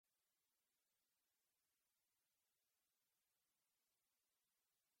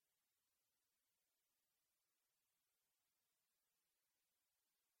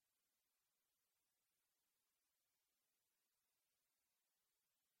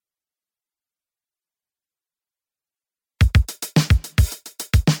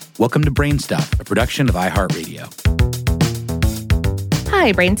Welcome to BrainStuff, a production of iHeartRadio.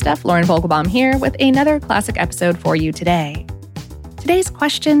 Hi, BrainStuff. Lauren Vogelbaum here with another classic episode for you today. Today's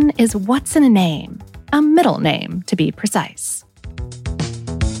question is, what's in a name? A middle name, to be precise.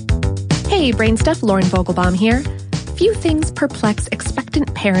 Hey, BrainStuff. Lauren Vogelbaum here. Few things perplex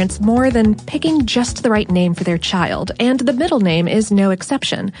expectant parents more than picking just the right name for their child, and the middle name is no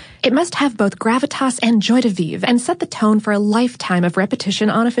exception. It must have both gravitas and joie de vivre and set the tone for a lifetime of repetition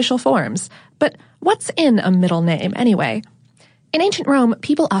on official forms. But what's in a middle name, anyway? In ancient Rome,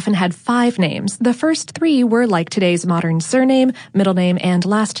 people often had 5 names. The first 3 were like today's modern surname, middle name, and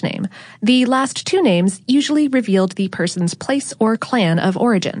last name. The last 2 names usually revealed the person's place or clan of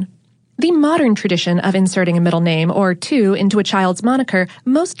origin. The modern tradition of inserting a middle name or 2 into a child's moniker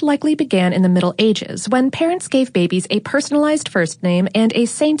most likely began in the Middle Ages, when parents gave babies a personalized first name and a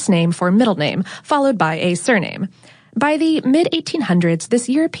saint's name for middle name, followed by a surname. By the mid-1800s, this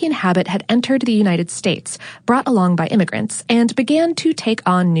European habit had entered the United States, brought along by immigrants, and began to take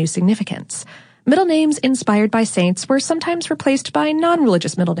on new significance. Middle names inspired by saints were sometimes replaced by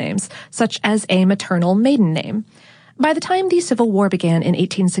non-religious middle names, such as a maternal maiden name. By the time the Civil War began in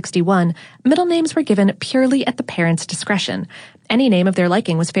 1861, middle names were given purely at the parents' discretion. Any name of their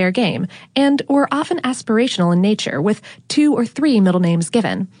liking was fair game, and were often aspirational in nature, with 2 or 3 middle names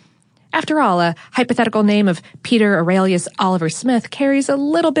given. After all, a hypothetical name of Peter Aurelius Oliver Smith carries a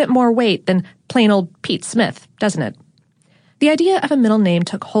little bit more weight than plain old Pete Smith, doesn't it? The idea of a middle name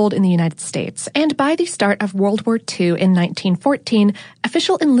took hold in the United States, and by the start of World War II in 1914,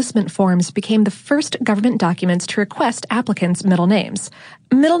 official enlistment forms became the first government documents to request applicants' middle names.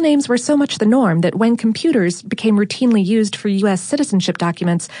 Middle names were so much the norm that when computers became routinely used for U.S. citizenship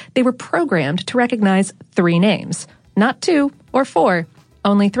documents, they were programmed to recognize 3 names. Not 2 or 4,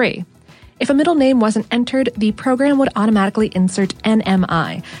 only 3. If a middle name wasn't entered, the program would automatically insert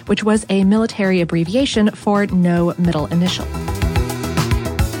NMI, which was a military abbreviation for no middle initial.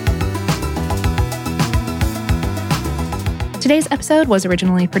 Today's episode was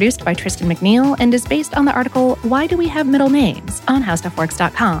originally produced by Tristan McNeil and is based on the article Why Do We Have Middle Names on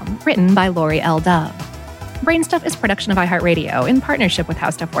HowStuffWorks.com, written by Lori L. Dove. BrainStuff is a production of iHeartRadio in partnership with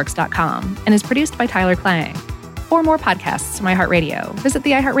HowStuffWorks.com and is produced by Tyler Klang. For more podcasts from iHeartRadio, visit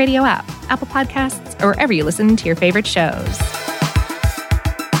the iHeartRadio app, Apple Podcasts, or wherever you listen to your favorite shows.